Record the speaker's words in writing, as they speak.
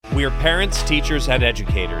We are parents, teachers, and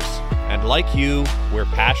educators, and like you, we're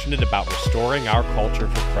passionate about restoring our culture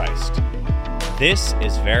for Christ. This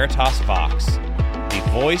is Veritas Vox, the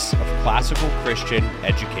voice of classical Christian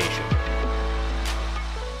education.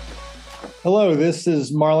 Hello, this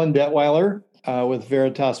is Marlon Detweiler with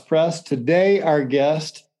Veritas Press. Today, our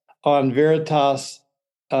guest on Veritas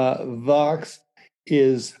Vox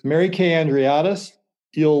is Mary Kay Andreades.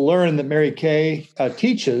 You'll learn that Mary Kay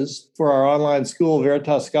teaches for our online school,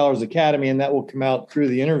 Veritas Scholars Academy, and that will come out through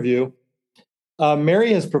the interview.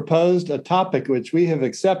 Mary has proposed a topic which we have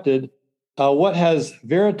accepted. What has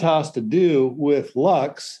Veritas to do with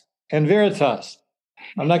Lux and Veritas?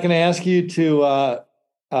 I'm not going to ask you to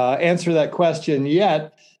answer that question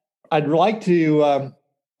yet. I'd like to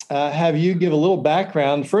have you give a little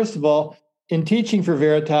background. First of all, in teaching for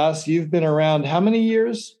Veritas, you've been around how many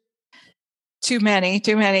years? Too many,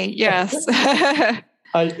 yes.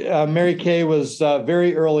 Mary Kay was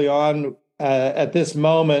very early on. At this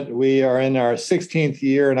moment, we are in our 16th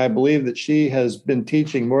year, and I believe that she has been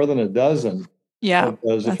teaching more than a dozen of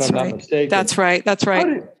those, if I'm not mistaken. That's right.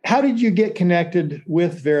 How did you get connected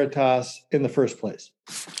with Veritas in the first place?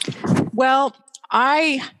 Well,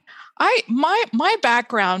 my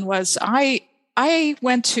background was I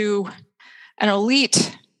went to an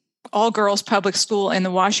elite all-girls public school in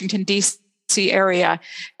the Washington, D.C. area.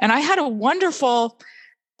 And I had a wonderful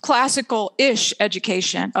classical-ish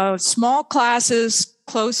education of small classes,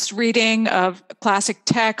 close reading of classic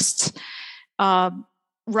texts,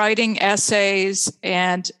 writing essays.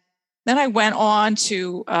 And then I went on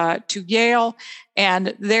to Yale.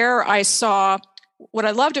 And there I saw what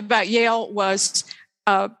I loved about Yale was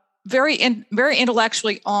very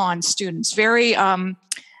intellectually on students, very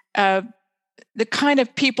the kind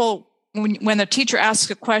of people, when the teacher asks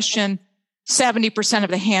a question, 70% of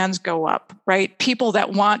the hands go up, right? People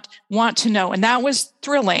that want to know. And that was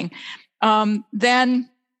thrilling. Then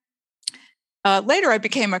later I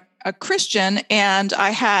became a Christian, and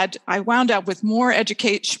I wound up with more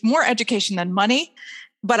education than money,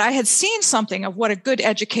 but I had seen something of what a good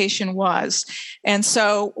education was. And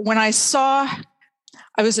so when I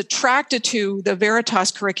was attracted to the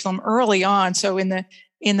Veritas curriculum early on. So in the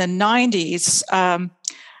 90s,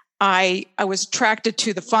 I was attracted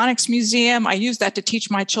to the Phonics Museum. I used that to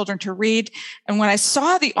teach my children to read. And when I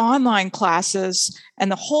saw the online classes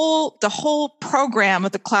and the whole program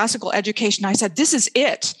of the classical education, I said, this is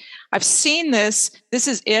it. I've seen this. This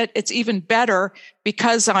is it. It's even better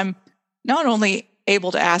because I'm not only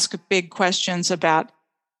able to ask big questions about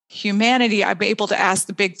humanity, I'm able to ask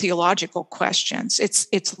the big theological questions.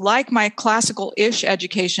 It's like my classical-ish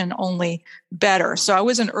education, only better. So I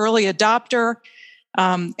was an early adopter.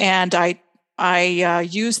 And I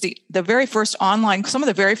used the very first some of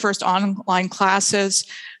the very first online classes.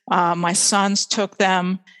 My sons took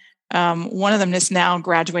them. One of them is now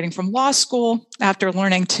graduating from law school after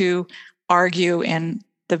learning to argue in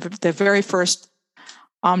the very first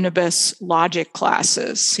Omnibus logic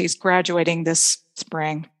classes. He's graduating this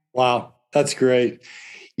spring. Wow, that's great.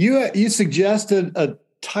 You suggested a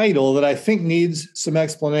title that I think needs some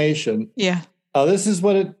explanation. Yeah. This is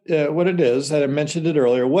what it is, and I mentioned it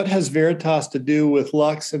earlier. What has Veritas to do with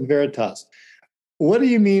Lux and Veritas? What do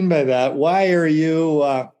you mean by that? Why are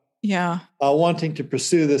you wanting to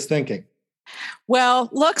pursue this thinking? Well,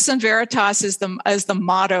 Lux and Veritas is the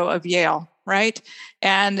motto of Yale, right?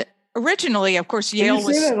 And originally, of course, Yale was...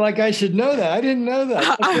 You say that like I should know that. I didn't know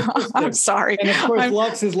that. I'm sorry. And of course,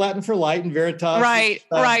 Lux is Latin for light, and Veritas right.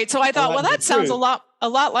 So I thought, well, that sounds a lot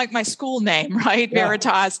like my school name, right? Yeah.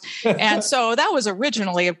 Veritas. And so that was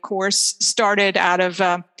originally, of course, started out of,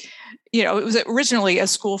 it was originally a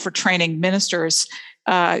school for training ministers,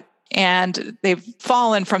 and they've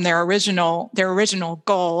fallen from their original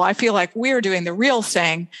goal. I feel like we're doing the real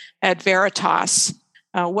thing at Veritas,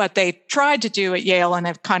 what they tried to do at Yale and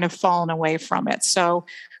have kind of fallen away from it. So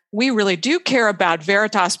we really do care about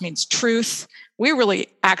Veritas means truth. We really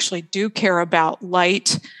actually do care about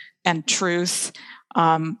light and truth.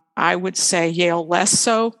 I would say Yale less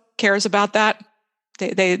so cares about that.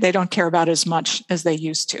 They don't care about it as much as they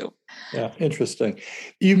used to. Yeah, interesting.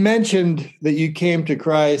 You mentioned that you came to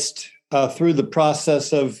Christ through the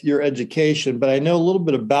process of your education, but I know a little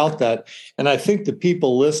bit about that, and I think the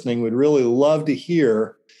people listening would really love to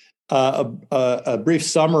hear a brief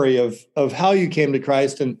summary of how you came to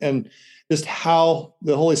Christ and just how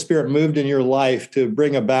the Holy Spirit moved in your life to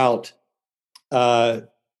bring about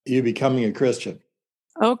you becoming a Christian.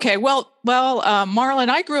 Okay. Well, Marlon,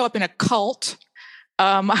 I grew up in a cult.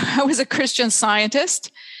 I was a Christian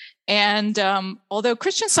Scientist, And although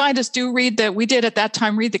Christian Scientists do read we did at that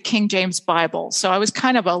time read the King James Bible. So I was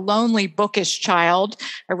kind of a lonely, bookish child.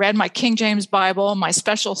 I read my King James Bible, my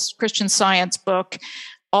special Christian Science book,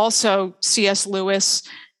 also C.S. Lewis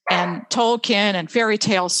and Tolkien and fairy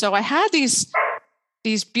tales. So I had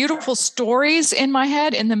these beautiful stories in my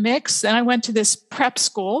head in the mix. Then I went to this prep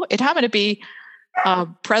school. It happened to be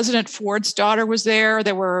President Ford's daughter was there.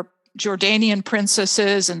 There were Jordanian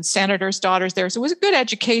princesses and senators' daughters there. So it was a good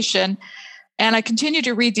education. And I continued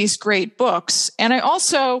to read these great books. And I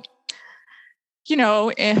also,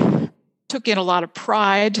 took in a lot of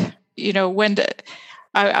pride, when the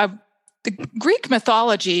Greek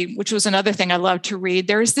mythology, which was another thing I loved to read,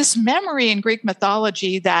 there is this memory in Greek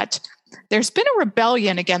mythology that there's been a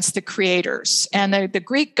rebellion against the creators. And the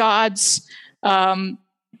Greek gods,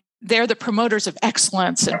 they're the promoters of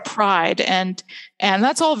excellence and pride. And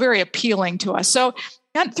that's all very appealing to us. So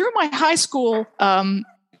through my high school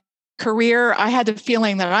career, I had the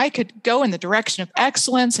feeling that I could go in the direction of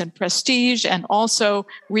excellence and prestige and also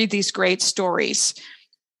read these great stories.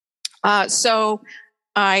 So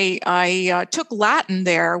I took Latin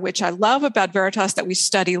there, which I love about Veritas, that we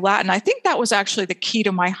study Latin. I think that was actually the key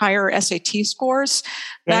to my higher SAT scores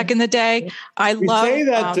back in the day. I love say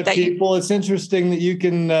that to people. It's interesting that you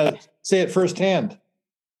can say it firsthand.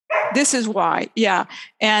 This is why, yeah.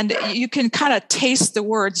 And you can kind of taste the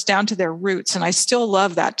words down to their roots, and I still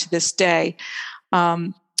love that to this day.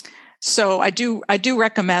 So I do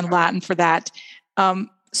recommend Latin for that.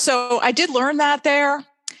 So I did learn that there,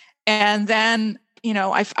 and then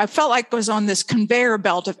I felt like I was on this conveyor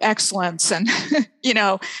belt of excellence and,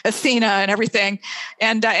 Athena and everything.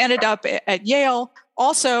 And I ended up at Yale.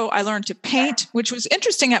 Also, I learned to paint, which was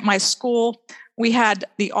interesting. At my school, we had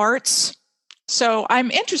the arts. So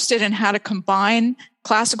I'm interested in how to combine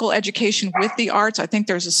classical education with the arts. I think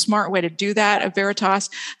there's a smart way to do that at Veritas.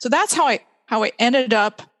 So that's how I ended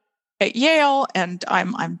up at Yale. And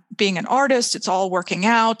I'm being an artist. It's all working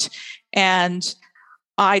out. And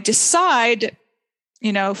I decide,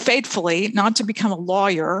 faithfully, not to become a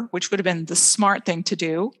lawyer, which would have been the smart thing to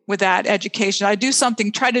do with that education. I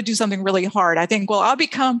try to do something really hard. I think, I'll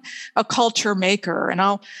become a culture maker and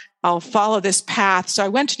I'll follow this path. So I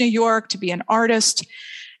went to New York to be an artist,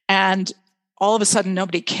 and all of a sudden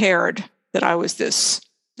nobody cared that I was this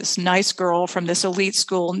nice girl from this elite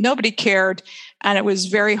school. Nobody cared. And it was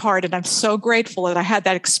very hard. And I'm so grateful that I had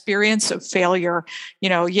that experience of failure,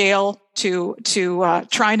 Yale to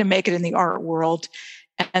trying to make it in the art world.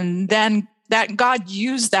 And then that God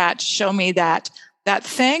used that to show me that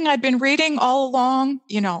thing I'd been reading all along,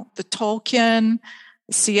 the Tolkien,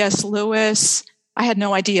 C.S. Lewis. I had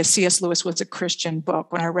no idea C.S. Lewis was a Christian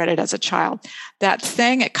book when I read it as a child. That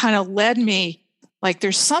thing, it kind of led me, like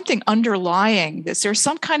there's something underlying this. There's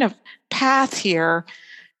some kind of path here.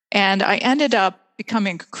 And I ended up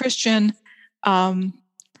becoming a Christian. I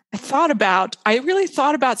really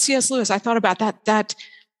thought about C.S. Lewis. I thought about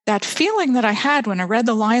that feeling that I had when I read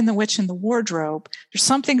The Lion, the Witch, and the Wardrobe. There's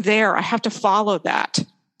something there. I have to follow that.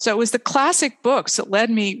 So it was the classic books that led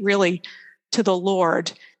me really to the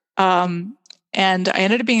Lord. And I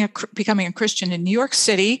ended up becoming a Christian in New York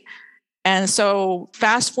City. And so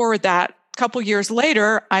fast forward that, a couple years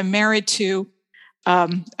later, I'm married to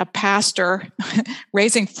a pastor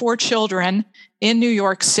raising 4 children in New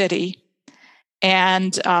York City.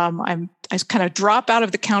 And I kind of drop out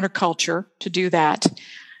of the counterculture to do that.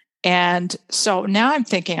 And so now I'm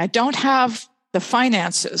thinking, I don't have the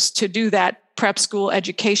finances to do that prep school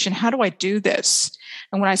education. How do I do this?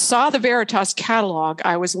 And when I saw the Veritas catalog,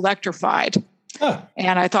 I was electrified. Huh.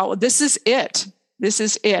 And I thought, this is it. This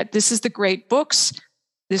is it. This is the great books.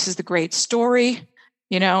 This is the great story,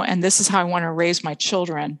 and this is how I want to raise my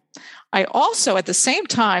children. I also, at the same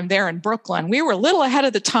time there in Brooklyn, we were a little ahead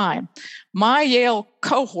of the time. My Yale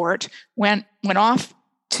cohort went off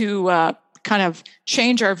to kind of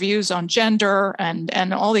change our views on gender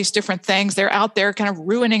and all these different things. They're out there kind of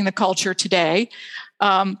ruining the culture today.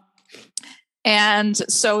 And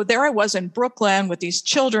so there I was in Brooklyn with these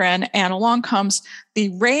children, and along comes the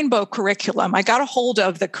rainbow curriculum. I got a hold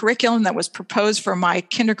of the curriculum that was proposed for my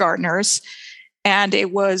kindergartners, and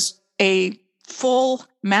it was a full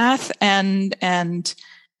math and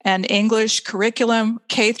English curriculum,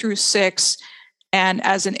 K through 6. And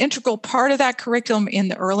as an integral part of that curriculum in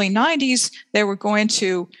the early 90s, they were going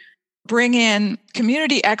to bring in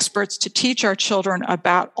community experts to teach our children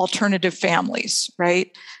about alternative families,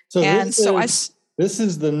 right? So this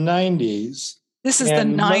is the 90s. This is the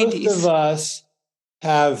 90s. Most of us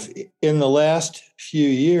have, in the last few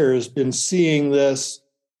years, been seeing this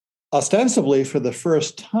ostensibly for the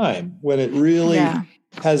first time, when it really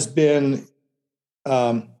has been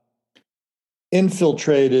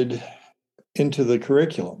infiltrated into the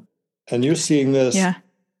curriculum. And you're seeing this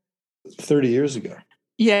 30 years ago.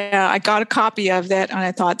 Yeah, I got a copy of that, and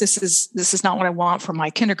I thought this is not what I want for my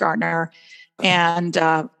kindergartner. And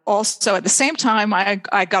also at the same time,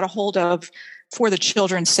 I got a hold of For the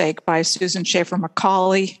Children's Sake by Susan Schaefer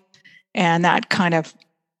Macaulay, and that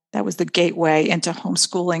was the gateway into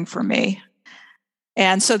homeschooling for me.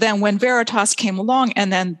 And so then when Veritas came along,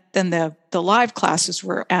 and then the live classes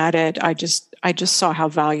were added, I just saw how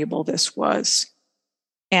valuable this was.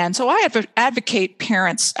 And so I advocate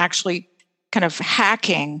parents actually kind of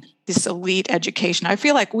hacking this elite education. I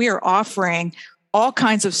feel like we are offering all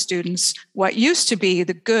kinds of students what used to be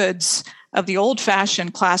the goods of the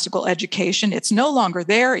old-fashioned classical education. It's no longer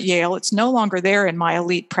there at Yale. It's no longer there in my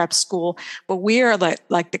elite prep school, but we are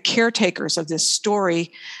like the caretakers of this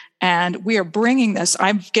story. And we are bringing this.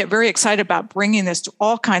 I get very excited about bringing this to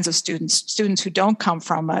all kinds of students who don't come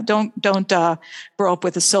from, don't grow up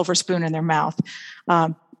with a silver spoon in their mouth.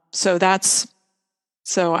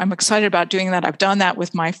 So I'm excited about doing that. I've done that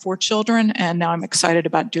with my 4 children, and now I'm excited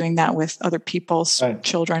about doing that with other people's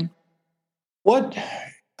children. What,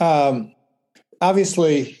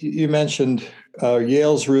 obviously, you mentioned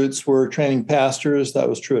Yale's roots were training pastors. That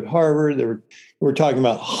was true at Harvard. We're talking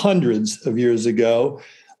about hundreds of years ago.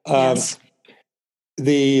 Yes.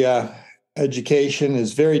 The education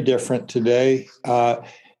is very different today.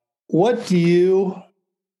 What do you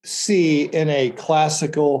see in a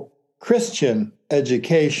classical Christian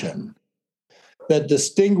education that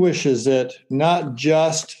distinguishes it not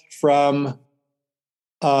just from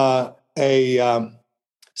a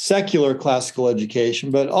secular classical education,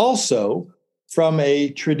 but also from a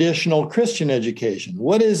traditional Christian education?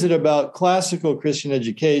 What is it about classical Christian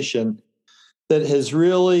education that has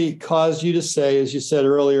really caused you to say, as you said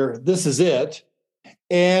earlier, this is it,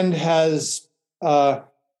 and has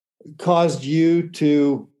caused you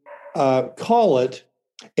to call it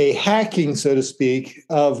a hacking, so to speak,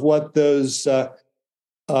 of what those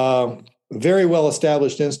very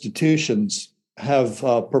well-established institutions have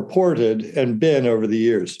purported and been over the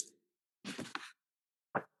years?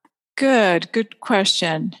 Good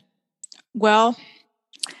question. Well,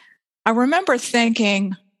 I remember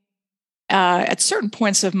thinking at certain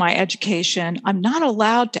points of my education, I'm not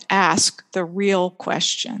allowed to ask the real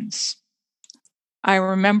questions. I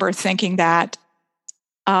remember thinking that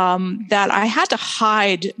I had to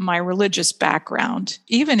hide my religious background,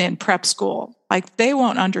 even in prep school. Like, they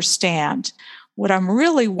won't understand. What I'm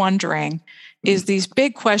really wondering is these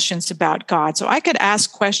big questions about God. So I could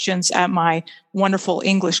ask questions at my wonderful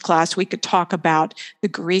English class. We could talk about the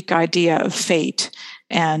Greek idea of fate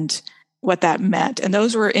and what that meant. And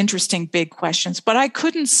those were interesting big questions. But I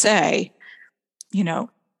couldn't say,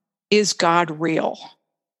 is God real?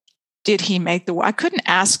 Did he make the world? I couldn't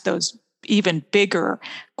ask those even bigger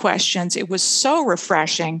questions. It was so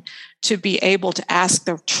refreshing to be able to ask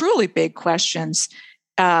the truly big questions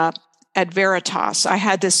at Veritas. I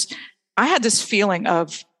had this feeling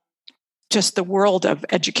of just the world of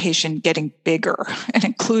education getting bigger and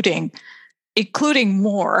including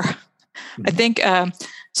more. Mm-hmm. I think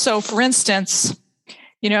so. For instance,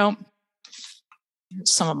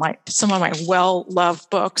 some of my well-loved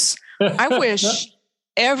books. I wish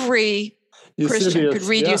every Christian could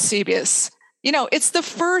read Eusebius. It's the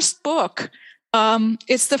first book.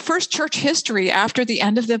 It's the first church history after the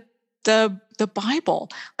end of the Bible.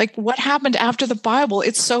 Like, what happened after the Bible?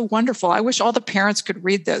 It's so wonderful. I wish all the parents could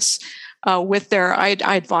read this with their. I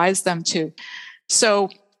advise them to. So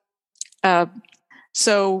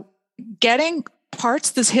getting parts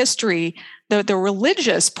of this history, the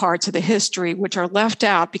religious parts of the history, which are left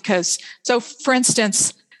out, because for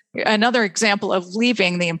instance. Another example of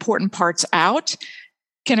leaving the important parts out,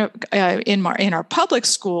 in our public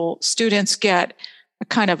school, students get a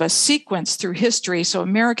kind of a sequence through history. So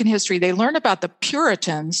American history, they learn about the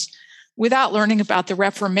Puritans without learning about the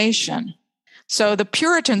Reformation. So the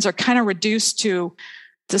Puritans are kind of reduced to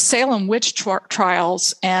the Salem witch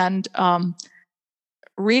trials and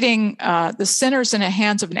reading the sinners in the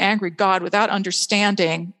hands of an angry God without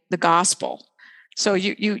understanding the gospel. So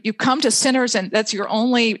you come to sinners, and that's your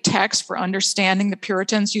only text for understanding the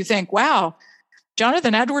Puritans. You think, wow,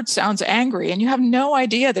 Jonathan Edwards sounds angry, and you have no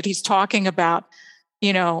idea that he's talking about,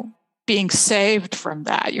 being saved from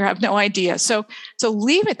that. You have no idea. So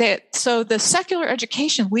leave it there. So the secular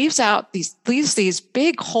education leaves these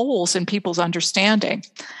big holes in people's understanding.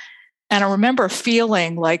 And I remember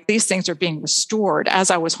feeling like these things are being restored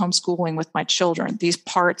as I was homeschooling with my children. These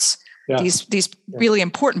parts, these really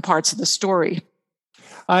important parts of the story.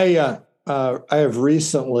 I have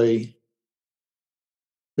recently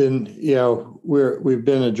we've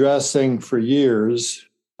been addressing for years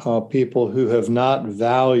people who have not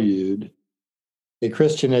valued a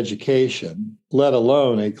Christian education, let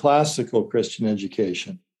alone a classical Christian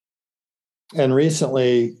education. And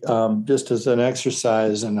recently, just as an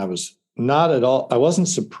exercise, and I wasn't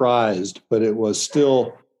surprised, but it was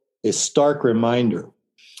still a stark reminder.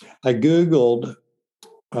 I Googled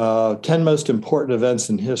 10 most important events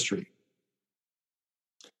in history.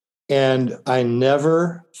 And I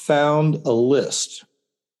never found a list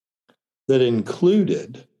that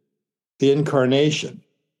included the incarnation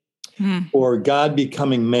or God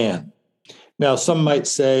becoming man. Now, some might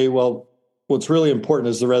say, well, what's really important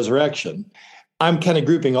is the resurrection. I'm kind of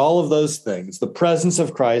grouping all of those things, the presence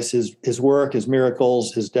of Christ, his work, his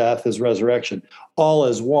miracles, his death, his resurrection, all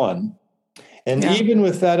as one. And even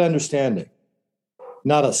with that understanding,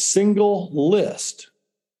 not a single list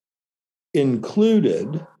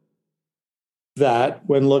included that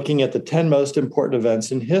when looking at the 10 most important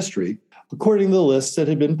events in history, according to the lists that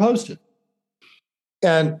had been posted.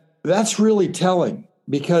 And that's really telling,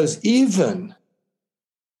 because even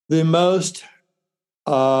the most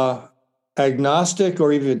agnostic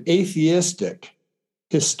or even atheistic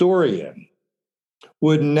historian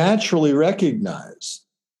would naturally recognize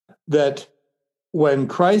that when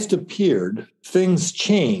Christ appeared, things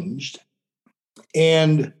changed,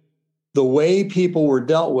 and the way people were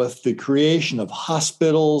dealt with, the creation of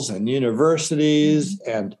hospitals and universities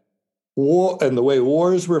and war, and the way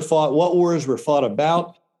wars were fought, what wars were fought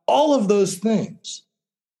about, all of those things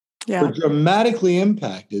were dramatically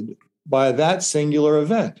impacted by that singular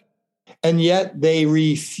event. And yet they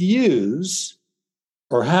refuse,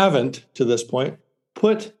 or haven't to this point,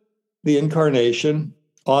 put the incarnation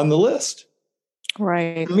on the list.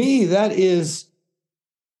 Right. For me, that is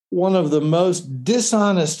one of the most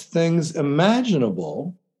dishonest things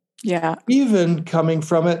imaginable. Yeah. Even coming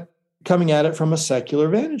at it from a secular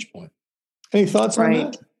vantage point. Any thoughts on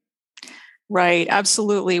that? Right.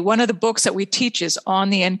 Absolutely. One of the books that we teach is on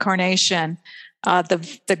the incarnation,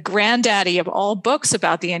 the granddaddy of all books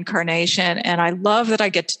about the incarnation. And I love that I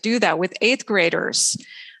get to do that with 8th graders.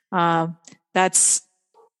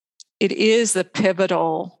 It is the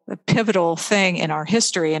pivotal thing in our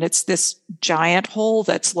history. And it's this giant hole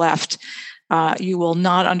that's left. You will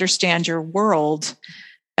not understand your world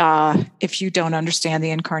if you don't understand the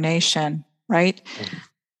incarnation, right?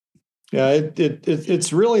 Yeah,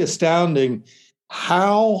 it's really astounding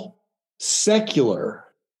how secular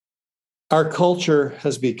our culture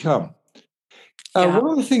has become. One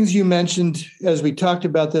of the things you mentioned as we talked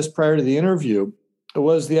about this prior to the interview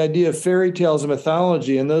was the idea of fairy tales and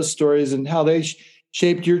mythology and those stories and how they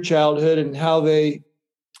shaped your childhood and how they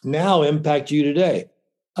now impact you today.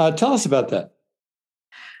 Tell us about that.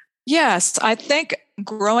 Yes, I think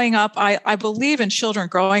growing up, I believe in children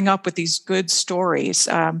growing up with these good stories.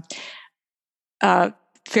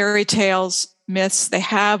 Fairy tales, myths, they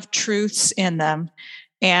have truths in them.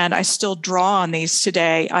 And I still draw on these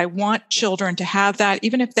today. I want children to have that,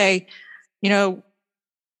 even if they,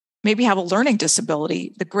 maybe have a learning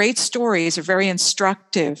disability. The great stories are very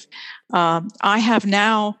instructive. I have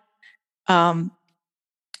now, the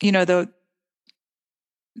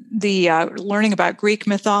learning about Greek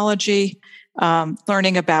mythology,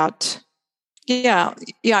 learning about,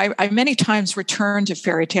 I many times return to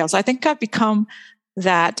fairy tales. I think I've become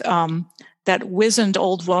that wizened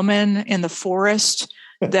old woman in the forest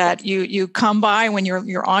that you come by when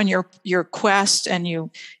you're on your quest, and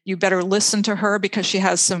you better listen to her because she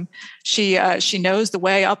has she knows the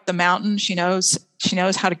way up the mountain. She knows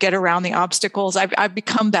how to get around the obstacles. I've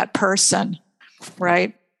become that person,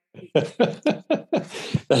 right?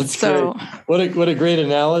 That's great. What a great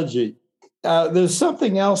analogy. There's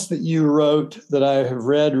something else that you wrote that I have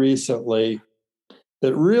read recently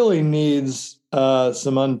that really needs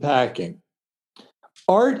some unpacking.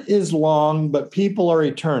 Art is long, but people are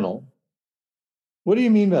eternal. What do you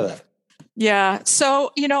mean by that? Yeah.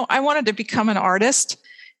 So, I wanted to become an artist,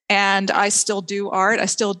 and I still do art. I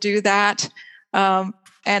still do that. And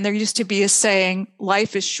there used to be a saying,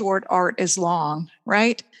 life is short, art is long,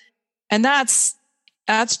 right? And that's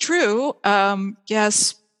true.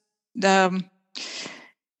 Yes.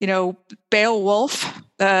 Beowulf,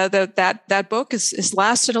 that book is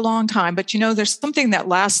lasted a long time, but there's something that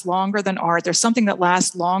lasts longer than art. There's something that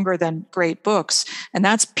lasts longer than great books, and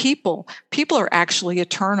that's people. People are actually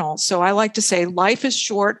eternal. So I like to say life is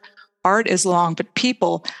short, art is long, but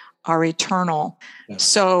people are eternal. Yeah.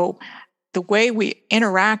 So the way we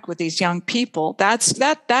interact with these young people, that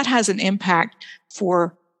has an impact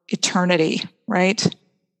for eternity, right?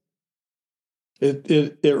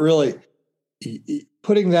 It really,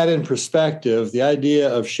 putting that in perspective, the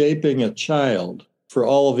idea of shaping a child for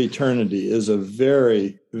all of eternity is a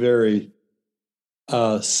very, very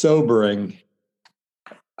sobering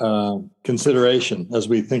consideration as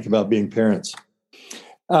we think about being parents.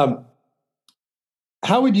 How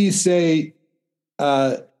would you say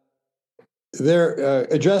they're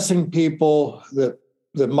addressing people that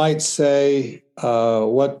might say,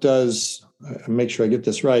 what does, make sure I get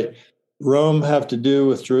this right, Rome have to do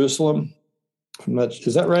with Jerusalem?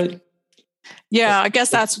 Is that right? Yeah, I guess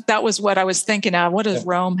that was what I was thinking of. What does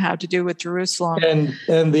Rome have to do with Jerusalem?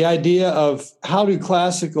 And the idea of how do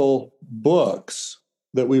classical books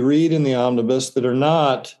that we read in the Omnibus that are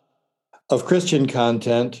not of Christian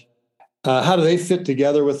content, how do they fit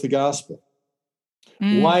together with the gospel?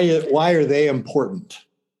 Why are they important?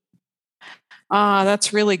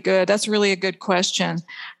 That's really good. That's really a good question.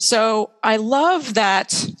 So I love that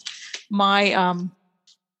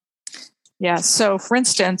so for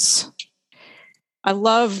instance, I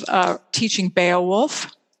love teaching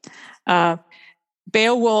Beowulf.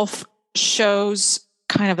 Beowulf shows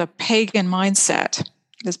kind of a pagan mindset,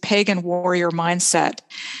 this pagan warrior mindset.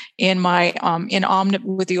 In my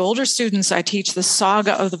with the older students, I teach the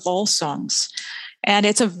Saga of the Volsungs, and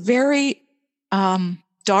it's a very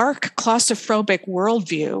dark, claustrophobic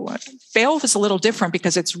worldview. Beowulf is a little different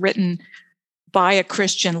because it's written by a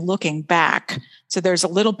Christian looking back, so there's a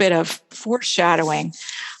little bit of foreshadowing.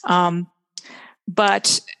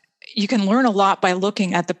 But you can learn a lot by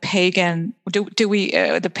looking at the pagan.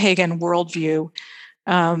 The pagan worldview,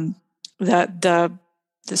 the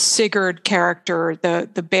Sigurd character,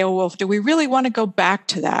 the Beowulf. Do we really want to go back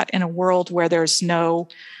to that in a world where there's no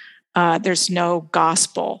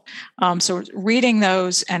gospel? So reading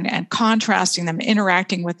those and contrasting them,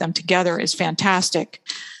 interacting with them together is fantastic.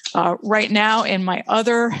 Right now, in my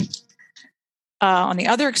on the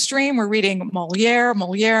other extreme, we're reading Molière.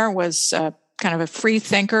 Molière was kind of a free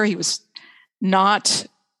thinker. He was not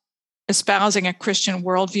espousing a Christian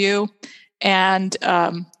worldview. And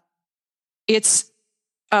we're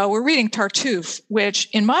reading Tartuffe, which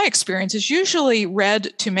in my experience is usually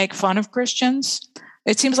read to make fun of Christians.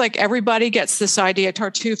 It seems like everybody gets this idea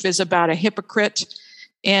Tartuffe is about a hypocrite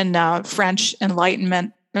in French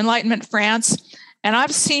Enlightenment France. And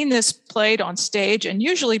I've seen this played on stage, and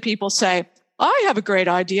usually people say, I have a great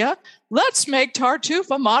idea. Let's make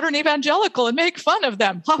Tartuffe a modern evangelical and make fun of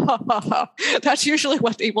them. Ha, ha, ha, ha. That's usually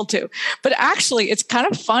what people do. But actually, it's kind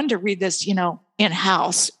of fun to read this,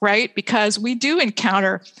 in-house, right? Because we do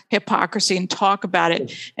encounter hypocrisy and talk about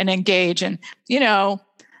it and engage. And,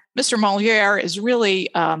 Mr. Molière is really,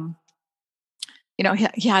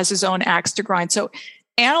 he has his own axe to grind. So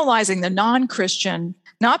analyzing the non-Christian,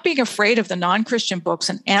 not being afraid of the non-Christian books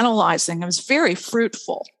and analyzing them is very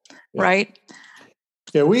fruitful, right?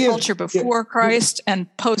 Yeah, we have culture before Christ and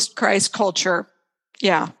post-Christ culture.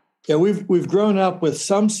 Yeah. Yeah, we've grown up with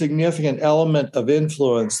some significant element of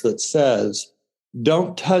influence that says,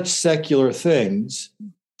 don't touch secular things.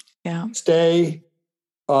 Yeah. Stay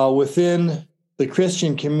within the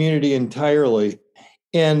Christian community entirely.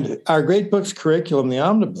 And our Great Books curriculum, the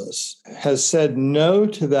Omnibus, has said no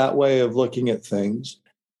to that way of looking at things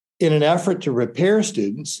in an effort to prepare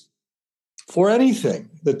students for anything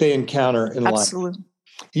that they encounter in life. Absolutely.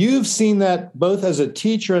 You've seen that both as a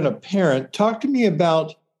teacher and a parent. Talk to me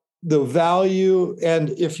about the value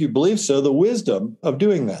and, if you believe so, the wisdom of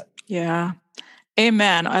doing that. Yeah.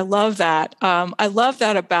 Amen. I love that. I love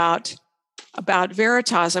that about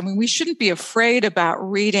Veritas. I mean, we shouldn't be afraid about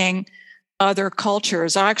reading other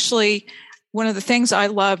cultures. Actually, one of the things I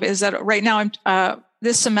love is that right now,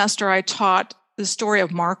 this semester, I taught the story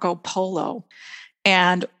of Marco Polo.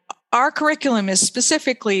 And our curriculum is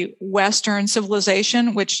specifically Western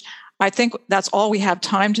civilization, which I think that's all we have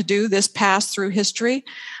time to do, this pass through history.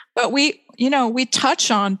 But we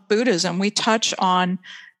touch on Buddhism, we touch on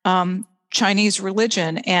Chinese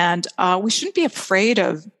religion, and we shouldn't be afraid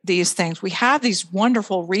of these things. We have these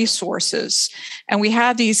wonderful resources, and we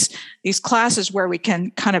have these classes where we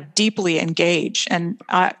can kind of deeply engage. And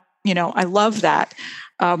I love that.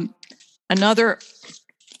 Another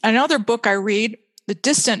book I read, The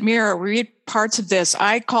Distant Mirror, we read parts of this.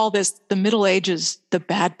 I call this the Middle Ages, the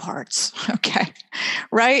bad parts. Okay,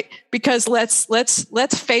 right? Because let's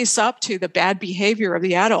face up to the bad behavior of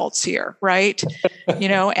the adults here, right?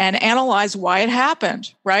 And analyze why it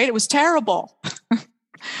happened. Right? It was terrible.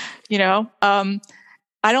 I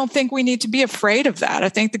don't think we need to be afraid of that. I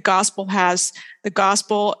think the gospel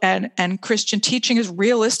and Christian teaching is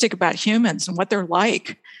realistic about humans and what they're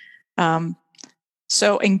like.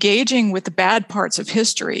 So engaging with the bad parts of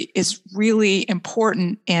history is really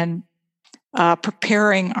important in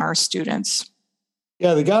preparing our students.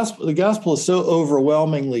 Yeah, the gospel is so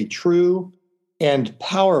overwhelmingly true and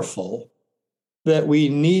powerful that we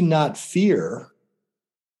need not fear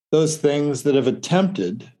those things that have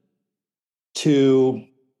attempted to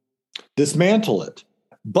dismantle it.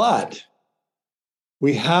 But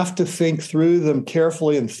we have to think through them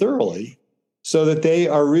carefully and thoroughly so that they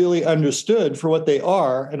are really understood for what they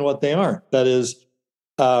are and what they aren't. That is,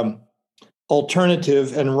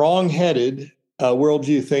 alternative and wrong-headed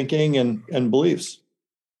worldview thinking and beliefs.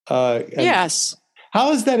 Yes.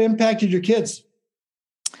 How has that impacted your kids?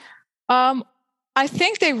 I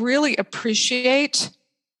think they really appreciate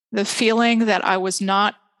the feeling that I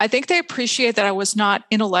think they appreciate that I was not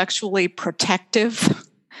intellectually protective,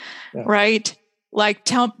 right? Like,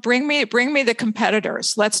 bring me the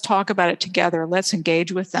competitors. Let's talk about it together. Let's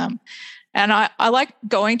engage with them. And I like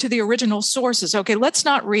going to the original sources. Okay, let's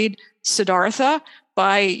not read Siddhartha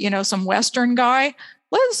by, some Western guy.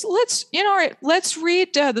 Let's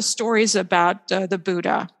read the stories about the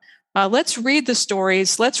Buddha. Let's read the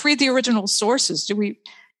stories. Let's read the original sources. Do we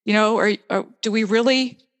really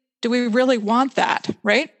want that?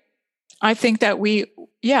 Right? I think that we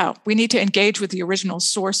need to engage with the original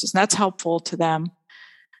sources. And that's helpful to them.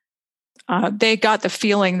 They got the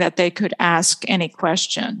feeling that they could ask any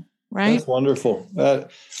question. Right? That's wonderful.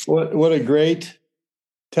 What a great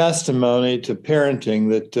testimony to parenting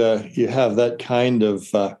that you have that kind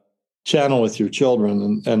of channel with your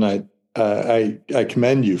children, and I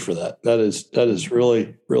commend you for that. That is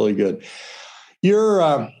really, really good.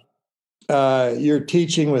 Your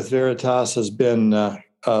teaching with Veritas has been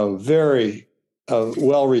very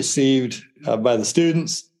well received by the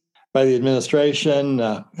students, by the administration,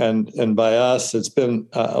 and by us. It's been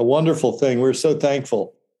a wonderful thing. We're so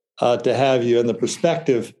thankful to have you, and the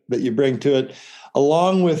perspective that you bring to it,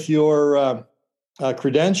 along with your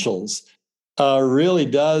credentials, really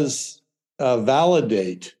does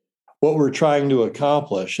validate what we're trying to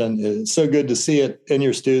accomplish. And it's so good to see it in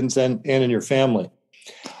your students and in your family.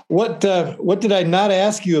 What did I not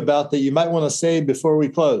ask you about that you might want to say before we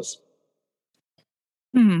close?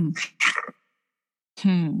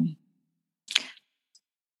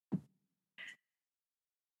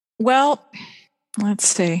 Well, let's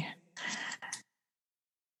see.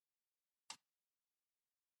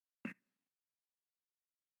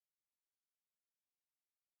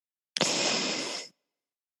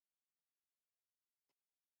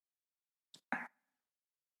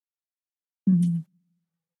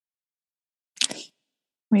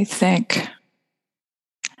 Let me think.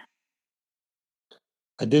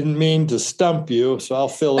 I didn't mean to stump you, so I'll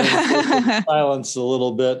fill in the silence a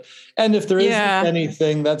little bit. And if there isn't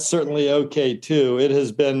anything, that's certainly okay too. It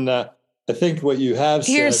has been, I think what you have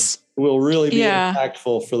said will really be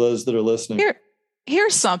impactful for those that are listening.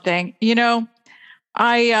 Here's something,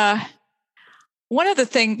 one of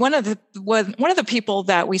the people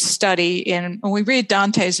that we study when we read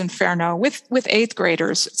Dante's Inferno with eighth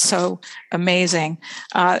graders, it's so amazing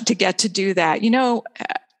to get to do that.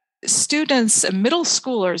 Students, middle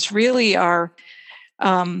schoolers really are,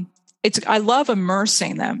 I love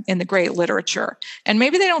immersing them in the great literature. And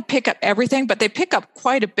maybe they don't pick up everything, but they pick up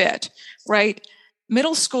quite a bit, right?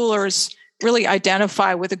 Middle schoolers really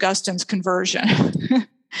identify with Augustine's conversion,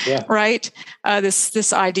 right?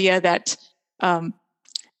 This idea that,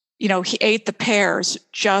 he ate the pears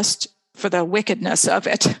just for the wickedness of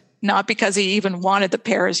it, not because he even wanted the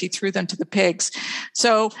pears, he threw them to the pigs.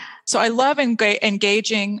 So I love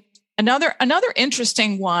engaging. Another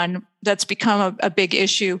interesting one that's become a big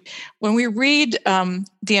issue, when we read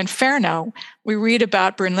the Inferno, we read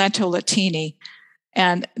about Brunetto Latini,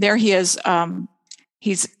 and there he is.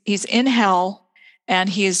 He's in hell, and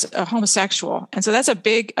he's a homosexual, and so that's a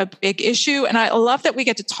big issue. And I love that we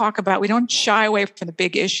get to talk about. We don't shy away from the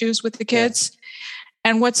big issues with the kids.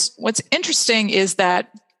 Yeah. And what's interesting is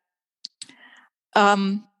that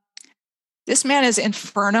this man is in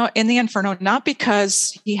the Inferno, not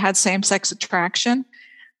because he had same-sex attraction,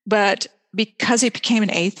 but because he became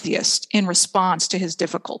an atheist in response to his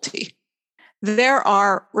difficulty. There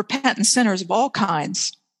are repentant sinners of all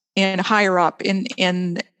kinds in higher up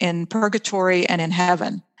in purgatory and in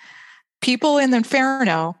heaven. People in the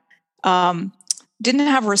Inferno didn't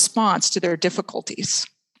have a response to their difficulties.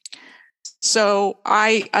 So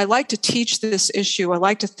I like to teach this issue. I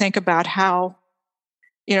like to think about how,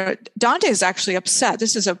 Dante is actually upset.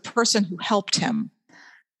 This is a person who helped him.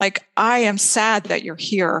 Like, I am sad that you're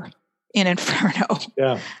here in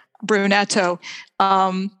Inferno, Brunetto.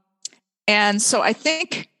 And so I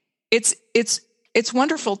think it's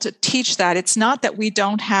wonderful to teach that. It's not that we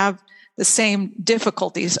don't have the same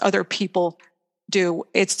difficulties other people do.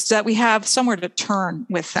 It's that we have somewhere to turn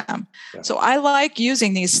with them. Yeah. So I like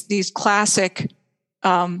using these classic,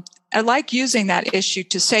 I like using that issue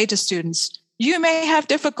to say to students, you may have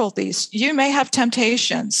difficulties, you may have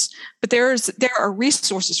temptations, but there are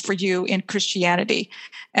resources for you in Christianity.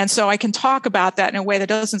 And so I can talk about that in a way that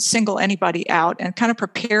doesn't single anybody out and kind of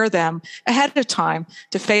prepare them ahead of time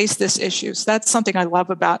to face this issue. So that's something I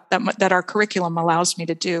love about that our curriculum allows me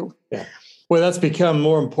to do. Yeah. Well, that's become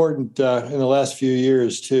more important in the last few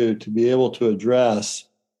years, too, to be able to address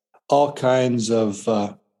all kinds of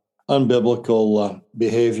unbiblical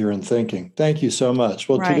behavior and thinking. Thank you so much.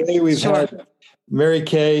 Well, today we've had Mary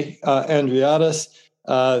Kay Andreades.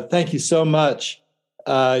 Thank you so much.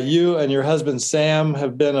 You and your husband, Sam,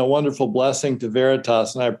 have been a wonderful blessing to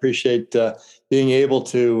Veritas, and I appreciate being able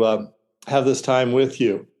to have this time with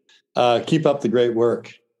you. Keep up the great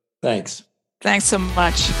work. Thanks. Thanks so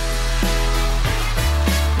much.